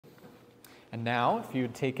And now, if you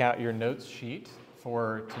would take out your notes sheet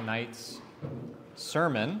for tonight's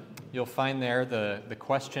sermon, you'll find there the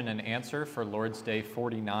question and answer for Lord's Day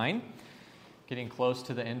 49. Getting close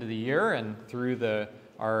to the end of the year and through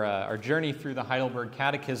our journey through the Heidelberg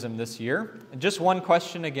Catechism this year. And just one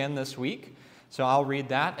question again this week. So I'll read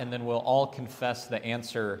that, and then we'll all confess the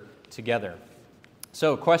answer together.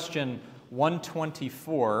 So question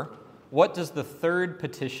 124, what does the third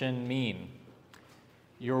petition mean?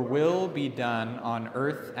 Your will be done on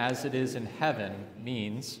earth as it is in heaven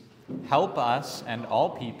means, help us and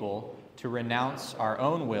all people to renounce our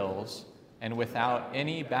own wills and without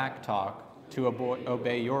any backtalk to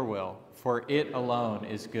obey your will, for it alone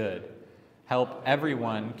is good. Help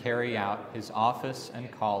everyone carry out his office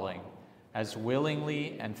and calling as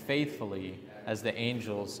willingly and faithfully as the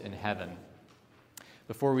angels in heaven.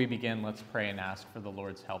 Before we begin, let's pray and ask for the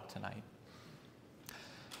Lord's help tonight.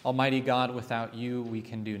 Almighty God, without you we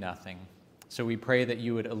can do nothing. So we pray that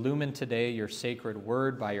you would illumine today your sacred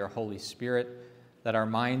word by your Holy Spirit, that our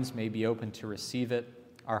minds may be open to receive it,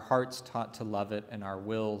 our hearts taught to love it, and our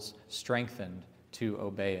wills strengthened to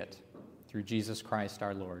obey it. Through Jesus Christ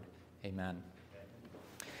our Lord. Amen.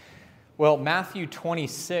 Well, Matthew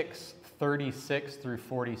 26, 36 through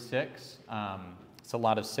 46, it's a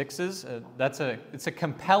lot of sixes. It's a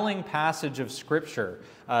compelling passage of Scripture.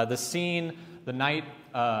 The scene, the night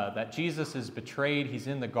that Jesus is betrayed, he's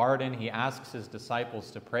in the garden, he asks his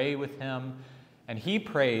disciples to pray with him, and he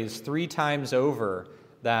prays 3 times over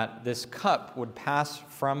that this cup would pass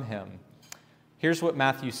from him. Here's what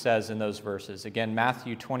Matthew says in those verses. Again,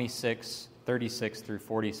 Matthew 26, 36 through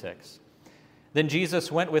 46. Then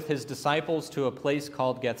Jesus went with his disciples to a place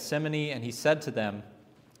called Gethsemane, and he said to them,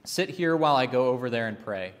 sit here while I go over there and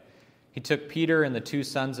pray. He took Peter and the 2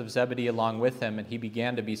 sons of Zebedee along with him, and he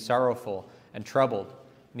began to be sorrowful and troubled.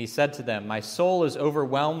 And he said to them, my soul is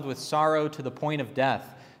overwhelmed with sorrow to the point of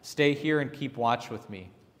death. Stay here and keep watch with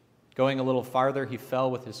me. Going a little farther, he fell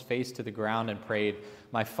with his face to the ground and prayed,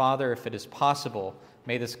 my Father, if it is possible,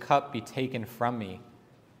 may this cup be taken from me.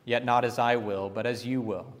 Yet not as I will, but as you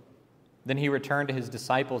will. Then he returned to his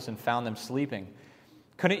disciples and found them sleeping.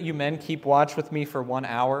 Couldn't you men keep watch with me for 1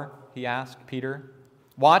 hour? He asked Peter.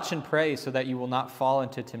 Watch and pray so that you will not fall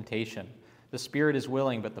into temptation. The spirit is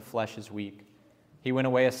willing, but the flesh is weak. He went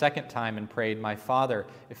away a second time and prayed, my Father,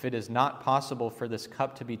 if it is not possible for this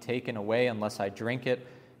cup to be taken away unless I drink it,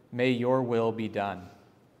 may your will be done.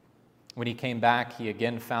 When he came back, he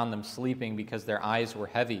again found them sleeping because their eyes were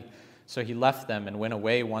heavy. So he left them and went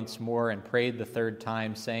away once more and prayed the 3rd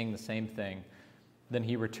time, saying the same thing. Then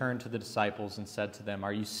he returned to the disciples and said to them,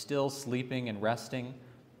 are you still sleeping and resting?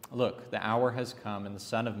 Look, the hour has come, and the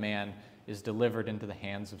Son of Man is delivered into the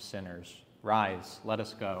hands of sinners. Rise, let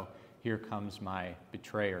us go. Here comes my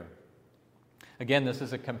betrayer. Again, this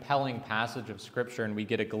is a compelling passage of Scripture, and we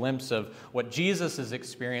get a glimpse of what Jesus is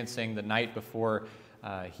experiencing the night before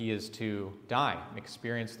he is to die,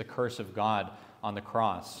 experience the curse of God on the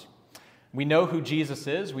cross. We know who Jesus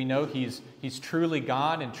is. We know he's truly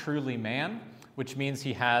God and truly man, which means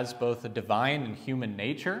he has both a divine and human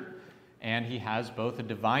nature, and he has both a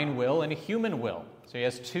divine will and a human will. So he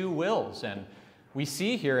has 2 wills, and we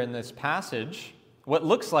see here in this passage what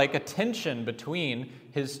looks like a tension between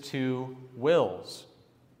his 2 wills.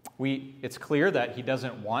 It's clear that he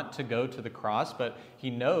doesn't want to go to the cross, but he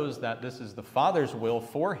knows that this is the Father's will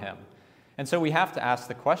for him. And so we have to ask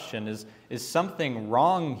the question, is something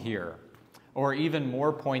wrong here? Or even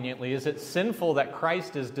more poignantly, is it sinful that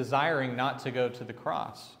Christ is desiring not to go to the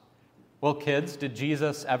cross? Well, kids, did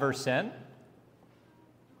Jesus ever sin?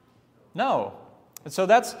 No. And so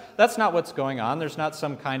that's not what's going on. There's not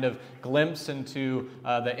some kind of glimpse into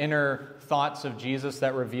the inner thoughts of Jesus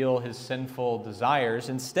that reveal his sinful desires.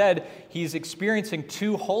 Instead, he's experiencing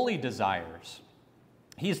 2 holy desires.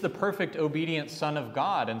 He's the perfect, obedient Son of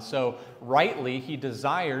God, and so rightly he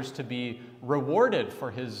desires to be rewarded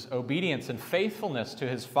for his obedience and faithfulness to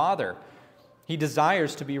his Father. He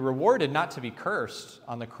desires to be rewarded, not to be cursed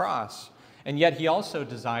on the cross. And yet he also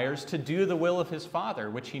desires to do the will of his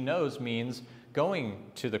Father, which he knows means going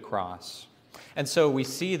to the cross. And so we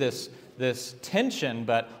see this tension,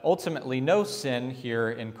 but ultimately no sin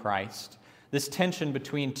here in Christ. This tension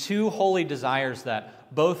between 2 holy desires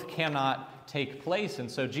that both cannot take place.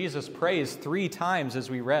 And so Jesus prays 3 times, as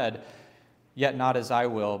we read, yet not as I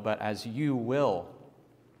will, but as you will.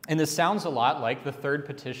 And this sounds a lot like the 3rd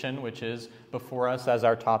petition, which is before us as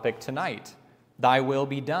our topic tonight. Thy will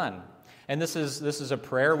be done. And this is a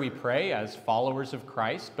prayer we pray as followers of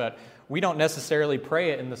Christ, but we don't necessarily pray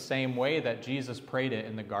it in the same way that Jesus prayed it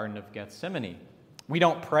in the Garden of Gethsemane. We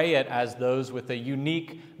don't pray it as those with a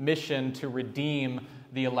unique mission to redeem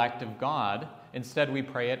the elect of God. Instead, we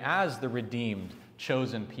pray it as the redeemed,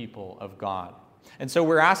 chosen people of God. And so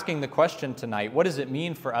we're asking the question tonight, what does it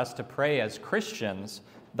mean for us to pray as Christians,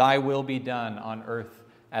 "Thy will be done on earth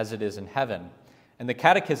as it is in heaven"? And the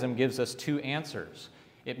Catechism gives us two answers.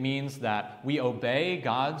 It means that we obey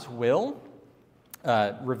God's will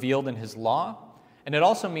revealed in His law, and it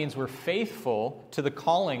also means we're faithful to the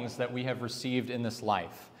callings that we have received in this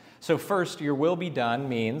life. So first, your will be done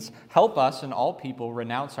means help us and all people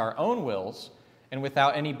renounce our own wills and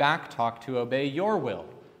without any backtalk to obey your will,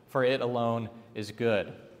 for it alone is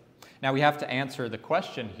good. Now we have to answer the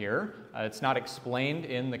question here. It's not explained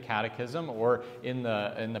in the Catechism or in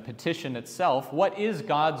the petition itself. What is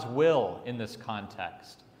God's will in this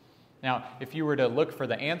context? Now, if you were to look for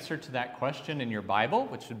the answer to that question in your Bible,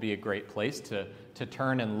 which would be a great place to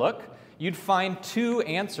turn and look, you'd find two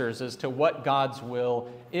answers as to what God's will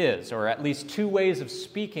is, or at least two ways of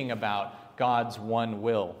speaking about God's one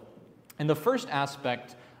will. And the first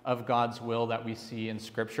aspect of God's will that we see in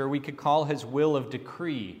Scripture, we could call His will of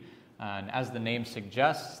decree. And as the name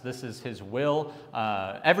suggests, this is His will,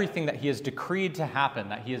 everything that He has decreed to happen,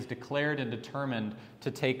 that He has declared and determined to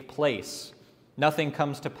take place. Nothing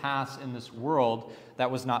comes to pass in this world that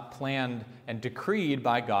was not planned and decreed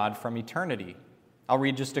by God from eternity. I'll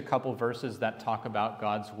read just a couple verses that talk about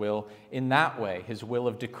God's will in that way, His will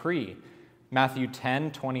of decree. Matthew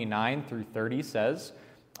 10:29 through 30 says,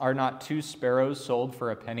 "Are not 2 sparrows sold for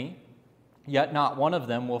a penny? Yet not one of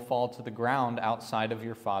them will fall to the ground outside of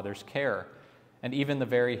your Father's care, and even the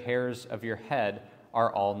very hairs of your head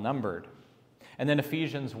are all numbered." And then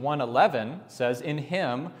Ephesians 1:11 says, "In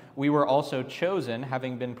Him we were also chosen,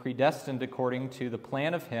 having been predestined according to the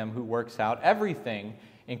plan of Him who works out everything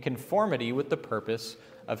in conformity with the purpose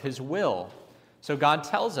of His will." So God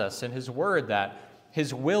tells us in His Word that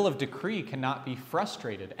His will of decree cannot be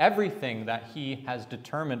frustrated. Everything that He has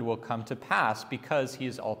determined will come to pass because He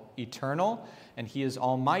is eternal and He is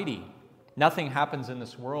almighty. Nothing happens in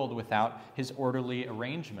this world without His orderly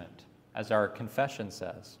arrangement, as our confession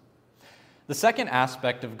says. The second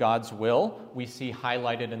aspect of God's will we see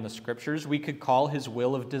highlighted in the Scriptures we could call His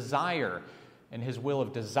will of desire. And His will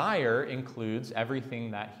of desire includes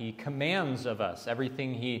everything that He commands of us,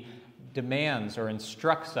 everything He demands or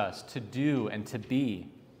instructs us to do and to be.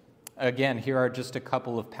 Again, here are just a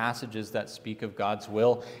couple of passages that speak of God's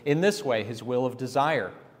will in this way, His will of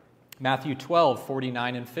desire. Matthew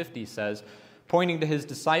 12:49 and 50 says, pointing to His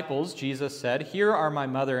disciples, Jesus said, "Here are my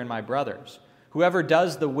mother and my brothers. Whoever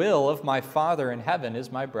does the will of my Father in heaven is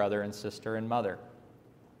my brother and sister and mother."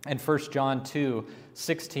 And 1 John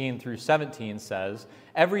 2:16 through 17 says,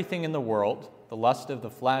 "Everything in the world, the lust of the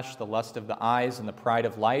flesh, the lust of the eyes, and the pride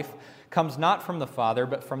of life, comes not from the Father,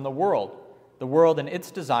 but from the world. The world and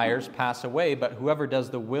its desires pass away, but whoever does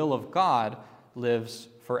the will of God lives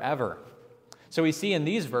forever." So we see in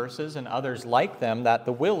these verses and others like them that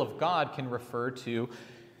the will of God can refer to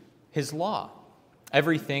His law.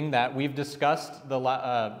 Everything that we've discussed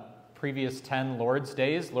the previous 10 Lord's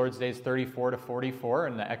Days 34 to 44,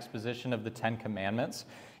 and the exposition of the 10 Commandments,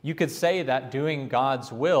 you could say that doing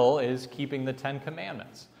God's will is keeping the 10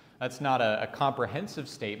 Commandments. That's not a comprehensive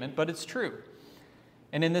statement, but it's true.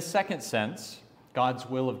 And in this second sense, God's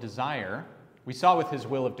will of desire, we saw with His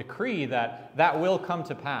will of decree that will come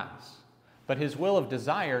to pass. But His will of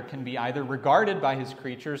desire can be either regarded by His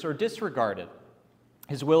creatures or disregarded.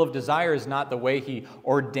 His will of desire is not the way He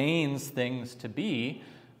ordains things to be,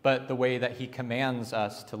 but the way that He commands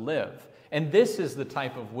us to live. And this is the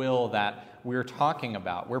type of will that we're talking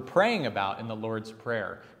about, we're praying about in the Lord's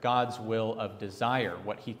Prayer, God's will of desire,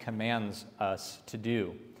 what He commands us to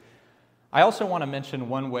do. I also want to mention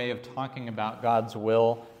one way of talking about God's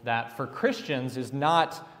will that for Christians is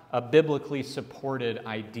not a biblically supported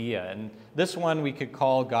idea. And this one we could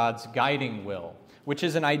call God's guiding will, which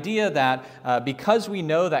is an idea that because we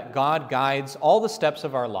know that God guides all the steps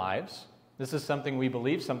of our lives, this is something we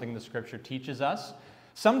believe, something the Scripture teaches us,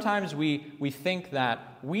 sometimes we think that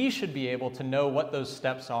we should be able to know what those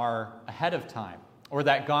steps are ahead of time, or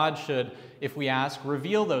that God should, if we ask,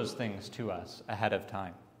 reveal those things to us ahead of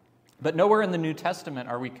time. But nowhere in the New Testament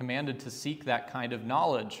are we commanded to seek that kind of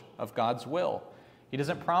knowledge of God's will. He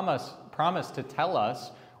doesn't promise to tell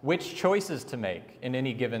us which choices to make in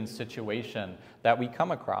any given situation that we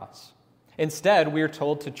come across. Instead, we are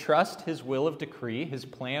told to trust His will of decree, His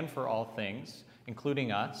plan for all things,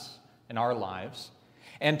 including us and our lives,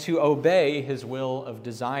 and to obey His will of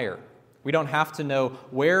desire. We don't have to know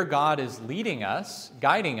where God is leading us,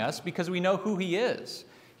 guiding us, because we know who He is.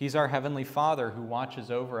 He's our Heavenly Father who watches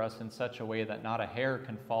over us in such a way that not a hair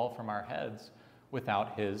can fall from our heads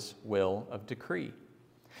without His will of decree.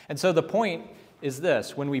 And so the point is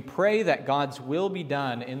this. When we pray that God's will be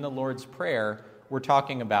done in the Lord's Prayer, we're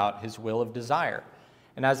talking about his will of desire.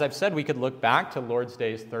 And as I've said, we could look back to Lord's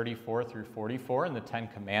Days 34 through 44 and the Ten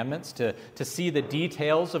Commandments to see the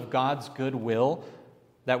details of God's good will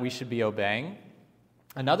that we should be obeying.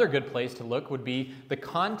 Another good place to look would be the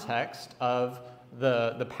context of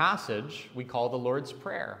the passage we call the Lord's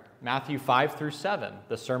Prayer, Matthew 5 through 7,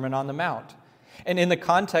 the Sermon on the Mount. And in the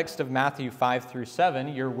context of Matthew 5 through 7,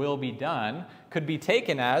 your will be done could be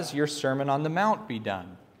taken as your Sermon on the Mount be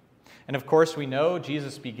done. And of course, we know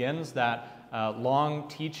Jesus begins that long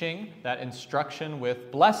teaching, that instruction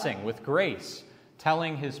with blessing, with grace,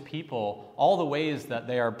 telling his people all the ways that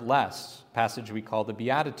they are blessed, passage we call the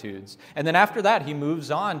Beatitudes. And then after that, he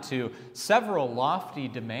moves on to several lofty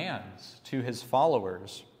demands to his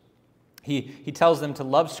followers. He tells them to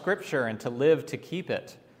love Scripture and to live to keep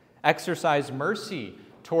it. Exercise mercy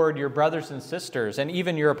toward your brothers and sisters and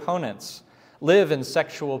even your opponents. Live in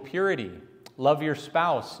sexual purity. Love your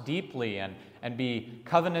spouse deeply and be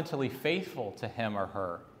covenantally faithful to him or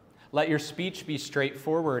her. Let your speech be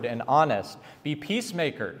straightforward and honest. Be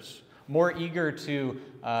peacemakers, more eager to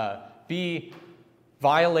be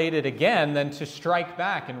violated again than to strike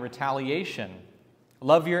back in retaliation.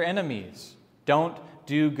 Love your enemies. Don't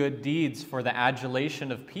do good deeds for the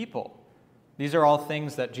adulation of people. These are all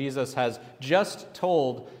things that Jesus has just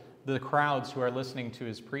told the crowds who are listening to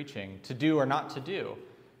his preaching to do or not to do.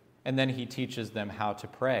 And then he teaches them how to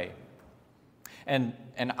pray. And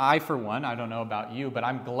I, for one, I don't know about you, but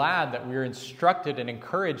I'm glad that we're instructed and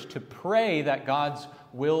encouraged to pray that God's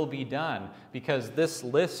will be done, because this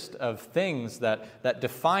list of things that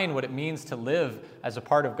define what it means to live as a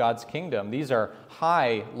part of God's kingdom, these are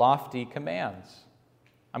high, lofty commands.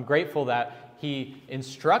 I'm grateful that he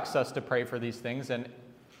instructs us to pray for these things and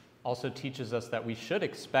also teaches us that we should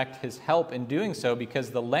expect his help in doing so, because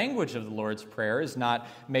the language of the Lord's Prayer is not,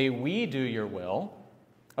 may we do your will.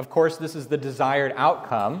 Of course, this is the desired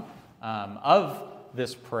outcome of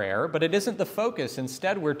this prayer, but it isn't the focus.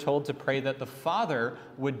 Instead, we're told to pray that the Father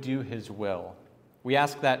would do his will. We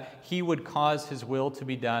ask that he would cause his will to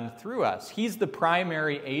be done through us. He's the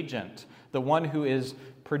primary agent, the one who is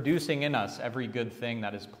producing in us every good thing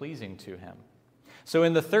that is pleasing to him. So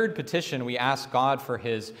in the third petition, we ask God for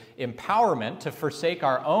his empowerment to forsake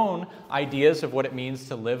our own ideas of what it means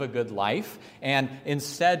to live a good life, and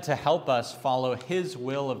instead to help us follow his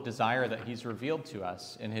will of desire that he's revealed to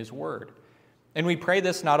us in his word. And we pray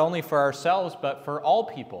this not only for ourselves, but for all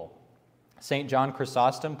people. St. John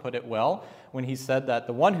Chrysostom put it well when he said that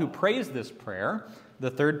the one who prays this prayer,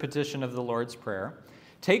 the third petition of the Lord's Prayer,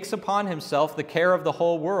 takes upon himself the care of the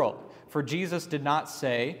whole world. For Jesus did not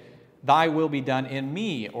say, thy will be done in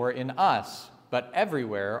me or in us, but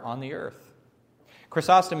everywhere on the earth.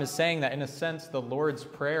 Chrysostom is saying that, in a sense, the Lord's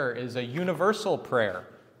Prayer is a universal prayer.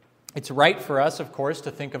 It's right for us, of course,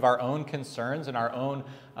 to think of our own concerns and our own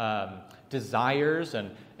desires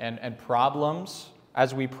and problems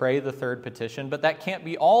as we pray the third petition, but that can't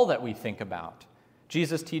be all that we think about.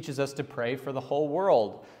 Jesus teaches us to pray for the whole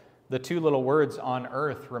world. The two little words on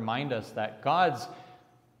earth remind us that God's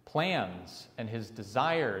plans and his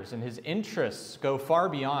desires and his interests go far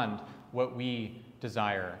beyond what we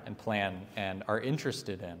desire and plan and are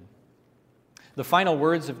interested in. The final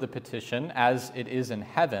words of the petition, as it is in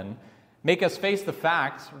heaven, make us face the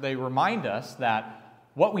facts. They remind us that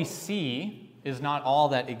what we see is not all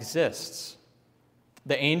that exists.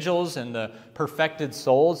 The angels and the perfected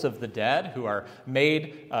souls of the dead who are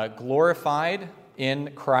made glorified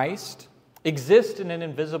in Christ exist in an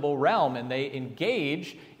invisible realm, and they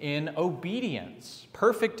engage in obedience,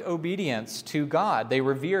 perfect obedience to God. They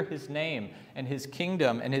revere his name and his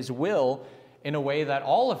kingdom and his will in a way that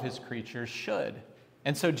all of his creatures should.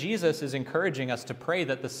 And so Jesus is encouraging us to pray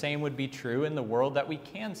that the same would be true in the world that we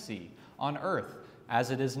can see on earth as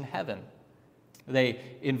it is in heaven. They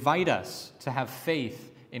invite us to have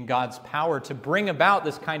faith in God's power to bring about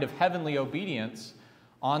this kind of heavenly obedience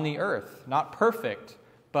on the earth. Not perfect,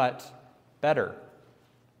 but better.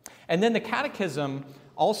 And then the Catechism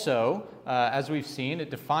also, as we've seen, it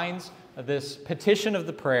defines this petition of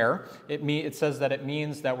the prayer. It says that it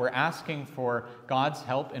means that we're asking for God's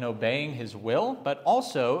help in obeying his will, but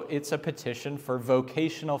also it's a petition for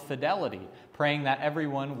vocational fidelity, praying that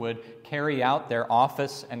everyone would carry out their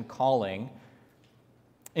office and calling.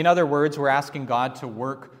 In other words, we're asking God to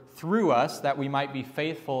work through us that we might be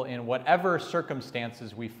faithful in whatever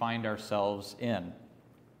circumstances we find ourselves in.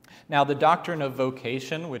 Now, the doctrine of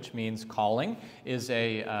vocation, which means calling, is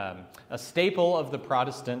a staple of the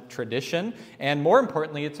Protestant tradition, and more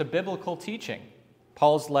importantly, it's a biblical teaching.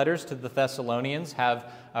 Paul's letters to the Thessalonians have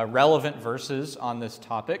relevant verses on this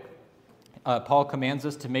topic. Paul commands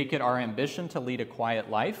us to make it our ambition to lead a quiet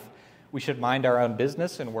life. We should mind our own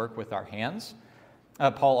business and work with our hands.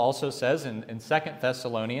 Paul also says in 2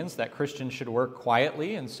 Thessalonians that Christians should work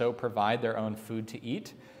quietly and so provide their own food to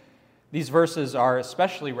eat. These verses are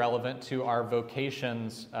especially relevant to our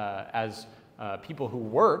vocations as people who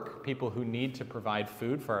work, people who need to provide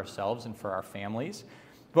food for ourselves and for our families.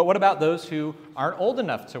 But what about those who aren't old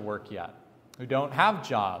enough to work yet, who don't have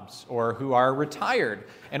jobs, or who are retired?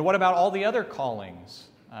 And what about all the other callings,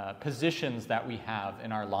 positions that we have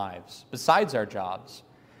in our lives besides our jobs?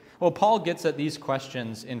 Well, Paul gets at these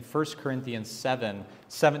questions in 1 Corinthians 7,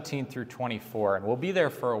 17 through 24, and we'll be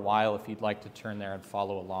there for a while if you'd like to turn there and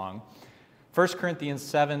follow along. 1 Corinthians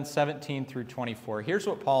 7, 17 through 24. Here's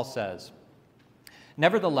what Paul says.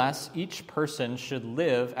 Nevertheless, each person should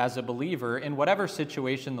live as a believer in whatever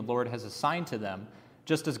situation the Lord has assigned to them,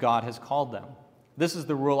 just as God has called them. This is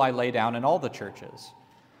the rule I lay down in all the churches.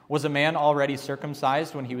 Was a man already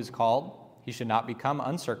circumcised when he was called? He should not become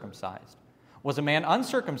uncircumcised. Was a man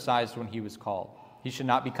uncircumcised when he was called? He should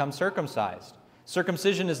not become circumcised.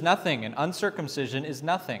 Circumcision is nothing, and uncircumcision is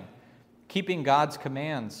nothing. Keeping God's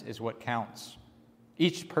commands is what counts.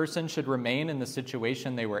 Each person should remain in the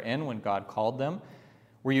situation they were in when God called them.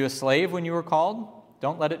 Were you a slave when you were called?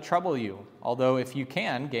 Don't let it trouble you, although if you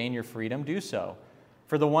can gain your freedom, do so.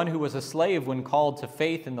 For the one who was a slave when called to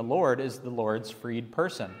faith in the Lord is the Lord's freed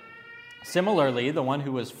person. Similarly, the one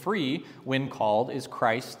who was free when called is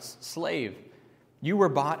Christ's slave. You were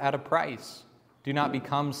bought at a price. Do not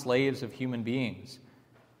become slaves of human beings.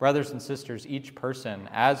 Brothers and sisters, each person,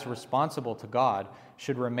 as responsible to God,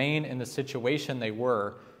 should remain in the situation they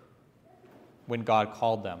were when God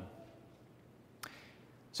called them.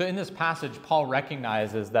 So in this passage, Paul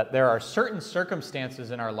recognizes that there are certain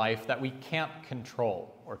circumstances in our life that we can't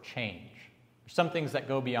control or change. There's some things that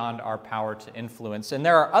go beyond our power to influence, and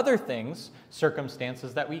there are other things,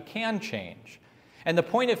 circumstances, that we can change. And the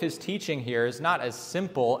point of his teaching here is not as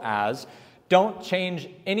simple as, don't change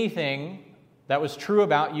anything that was true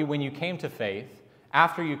about you when you came to faith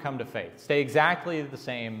after you come to faith. Stay exactly the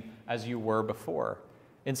same as you were before.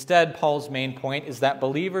 Instead, Paul's main point is that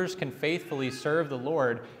believers can faithfully serve the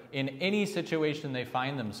Lord in any situation they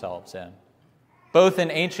find themselves in. Both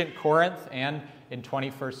in ancient Corinth and in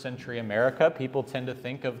 21st century America, people tend to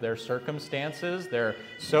think of their circumstances, their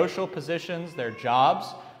social positions, their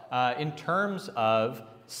jobs, in terms of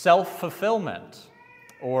self-fulfillment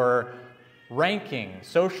or ranking,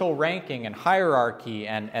 social ranking and hierarchy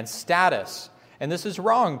and status. And this is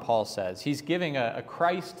wrong, Paul says. He's giving a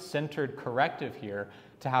Christ-centered corrective here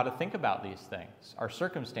to how to think about these things, our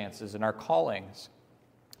circumstances and our callings.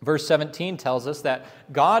 Verse 17 tells us that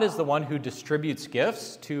God is the one who distributes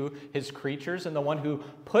gifts to his creatures and the one who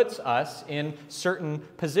puts us in certain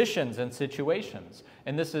positions and situations.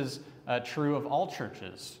 And this is true of all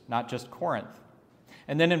churches, not just Corinth.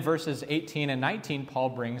 And then in verses 18 and 19, Paul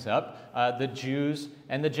brings up the Jews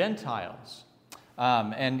and the Gentiles.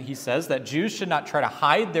 And he says that Jews should not try to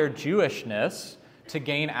hide their Jewishness to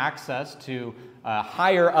gain access to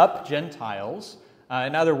higher up Gentiles.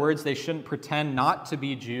 In other words, they shouldn't pretend not to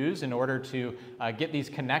be Jews in order to get these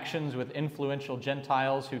connections with influential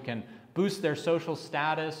Gentiles who can boost their social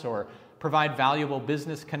status or provide valuable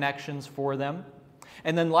business connections for them.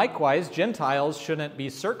 And then likewise, Gentiles shouldn't be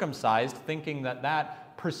circumcised thinking that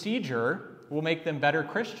that procedure will make them better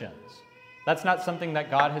Christians. That's not something that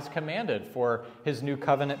God has commanded for his new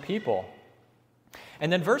covenant people.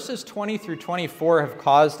 And then verses 20 through 24 have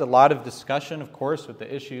caused a lot of discussion, of course, with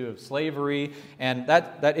the issue of slavery. And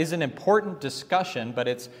that is an important discussion, but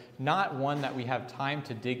it's not one that we have time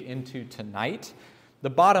to dig into tonight. The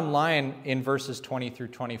bottom line in verses 20 through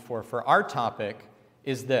 24 for our topic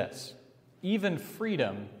is this: even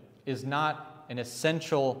freedom is not an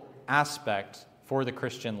essential aspect for the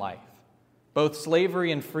Christian life. Both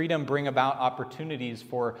slavery and freedom bring about opportunities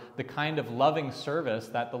for the kind of loving service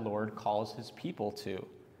that the Lord calls his people to.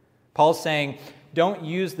 Paul's saying, don't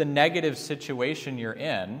use the negative situation you're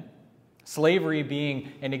in, slavery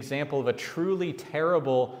being an example of a truly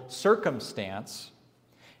terrible circumstance,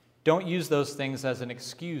 don't use those things as an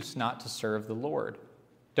excuse not to serve the Lord.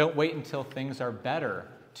 Don't wait until things are better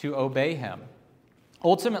to obey him.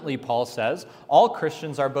 Ultimately, Paul says, all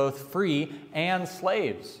Christians are both free and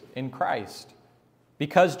slaves in Christ.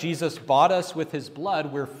 Because Jesus bought us with his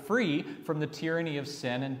blood, we're free from the tyranny of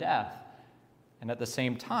sin and death. And at the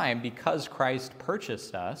same time, because Christ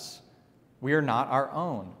purchased us, we are not our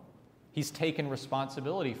own. He's taken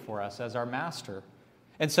responsibility for us as our master.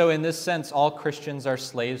 And so in this sense, all Christians are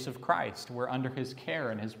slaves of Christ. We're under his care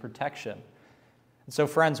and his protection. And so,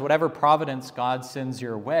 friends, whatever providence God sends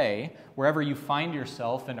your way, wherever you find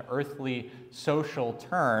yourself in earthly social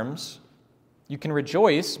terms, you can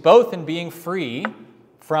rejoice both in being free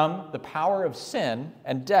from the power of sin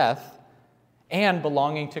and death and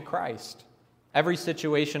belonging to Christ. Every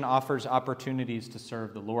situation offers opportunities to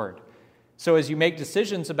serve the Lord. So as you make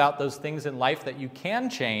decisions about those things in life that you can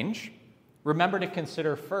change, remember to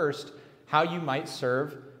consider first how you might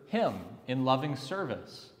serve Him in loving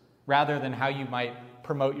service, rather than how you might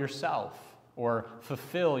promote yourself or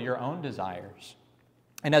fulfill your own desires.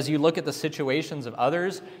 And as you look at the situations of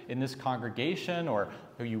others in this congregation or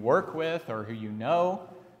who you work with or who you know,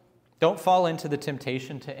 don't fall into the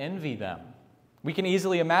temptation to envy them. We can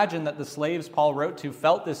easily imagine that the slaves Paul wrote to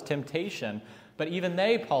felt this temptation, but even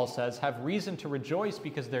they, Paul says, have reason to rejoice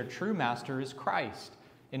because their true master is Christ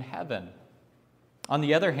in heaven. On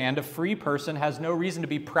the other hand, a free person has no reason to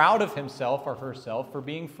be proud of himself or herself for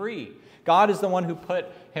being free. God is the one who put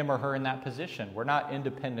him or her in that position. We're not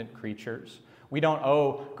independent creatures. We don't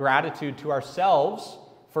owe gratitude to ourselves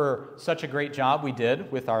for such a great job we did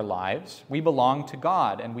with our lives. We belong to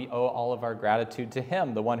God, and we owe all of our gratitude to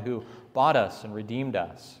Him, the one who bought us and redeemed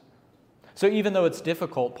us. So even though it's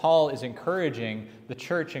difficult, Paul is encouraging the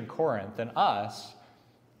church in Corinth and us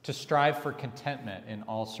to strive for contentment in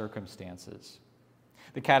all circumstances.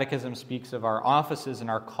 The Catechism speaks of our offices and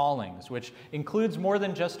our callings, which includes more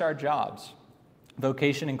than just our jobs.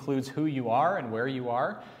 Vocation includes who you are and where you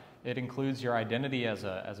are. It includes your identity as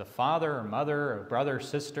a father or mother, a brother,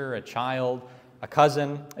 sister, a child, a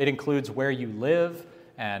cousin. It includes where you live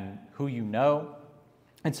and who you know.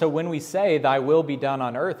 And so when we say, "Thy will be done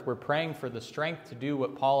on earth," we're praying for the strength to do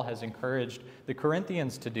what Paul has encouraged the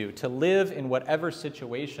Corinthians to do, to live in whatever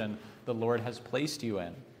situation the Lord has placed you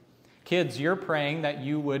in. Kids, you're praying that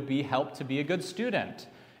you would be helped to be a good student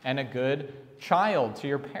and a good child to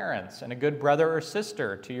your parents and a good brother or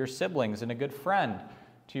sister to your siblings and a good friend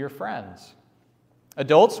to your friends.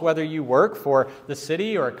 Adults, whether you work for the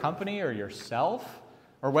city or a company or yourself,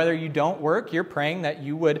 or whether you don't work, you're praying that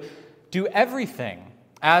you would do everything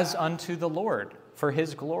as unto the Lord for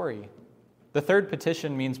His glory. The third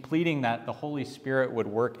petition means pleading that the Holy Spirit would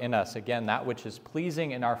work in us, again, that which is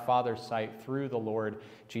pleasing in our Father's sight through the Lord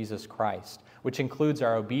Jesus Christ, which includes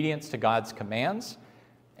our obedience to God's commands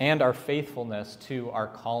and our faithfulness to our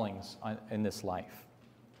callings in this life.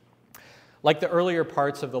 Like the earlier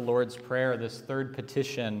parts of the Lord's Prayer, this third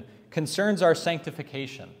petition concerns our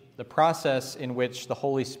sanctification, the process in which the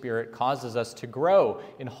Holy Spirit causes us to grow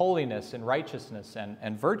in holiness and righteousness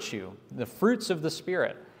and virtue, the fruits of the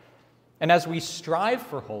Spirit. And as we strive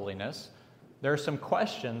for holiness, there are some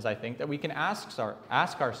questions, I think, that we can ask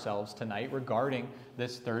ourselves tonight regarding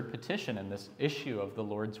this third petition and this issue of the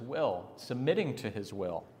Lord's will, submitting to His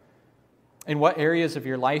will. In what areas of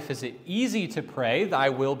your life is it easy to pray, "Thy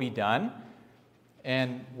will be done"?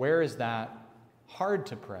 And where is that hard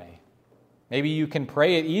to pray? Maybe you can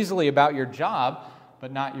pray it easily about your job,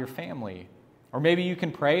 but not your family. Or maybe you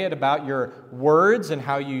can pray it about your words and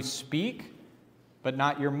how you speak, but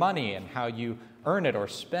not your money and how you earn it or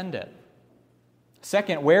spend it.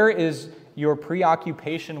 Second, where is your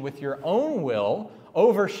preoccupation with your own will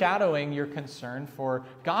overshadowing your concern for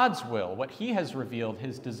God's will, what He has revealed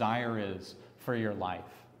His desire is for your life?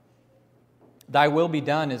 "Thy will be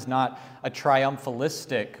done" is not a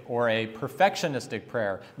triumphalistic or a perfectionistic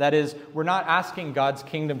prayer. That is, we're not asking God's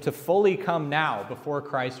kingdom to fully come now before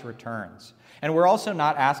Christ returns. And we're also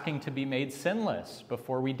not asking to be made sinless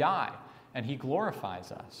before we die and He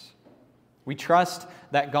glorifies us. We trust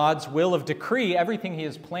that God's will of decree, everything He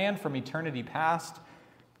has planned from eternity past,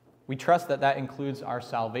 we trust that that includes our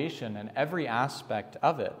salvation and every aspect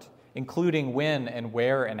of it, including when and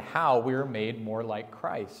where and how we are made more like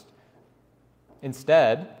Christ.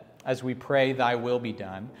 Instead, as we pray, "Thy will be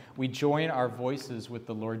done," we join our voices with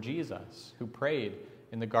the Lord Jesus, who prayed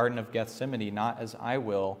in the Garden of Gethsemane, "Not as I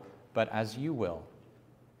will, but as you will."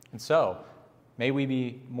 And so, may we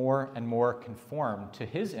be more and more conformed to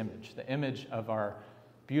His image, the image of our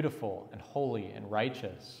beautiful and holy and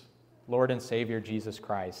righteous Lord and Savior Jesus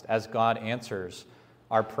Christ, as God answers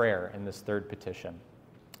our prayer in this third petition.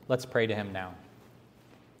 Let's pray to Him now.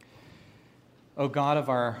 O God of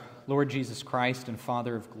our Lord Jesus Christ and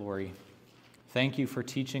Father of glory, thank You for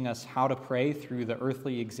teaching us how to pray through the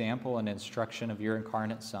earthly example and instruction of Your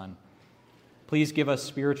incarnate Son. Please give us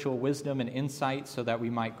spiritual wisdom and insight so that we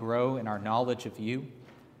might grow in our knowledge of You.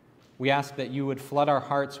 We ask that You would flood our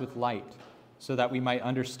hearts with light so that we might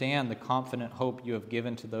understand the confident hope You have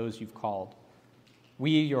given to those You've called.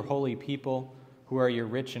 We, Your holy people, who are Your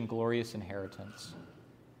rich and glorious inheritance.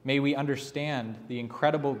 May we understand the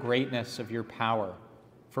incredible greatness of Your power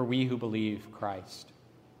for we who believe Christ.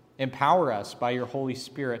 Empower us by your Holy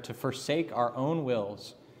Spirit to forsake our own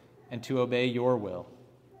wills and to obey your will.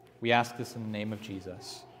 We ask this in the name of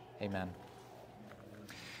Jesus. Amen.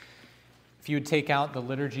 If you would take out the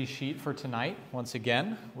liturgy sheet for tonight, once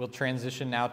again, we'll transition now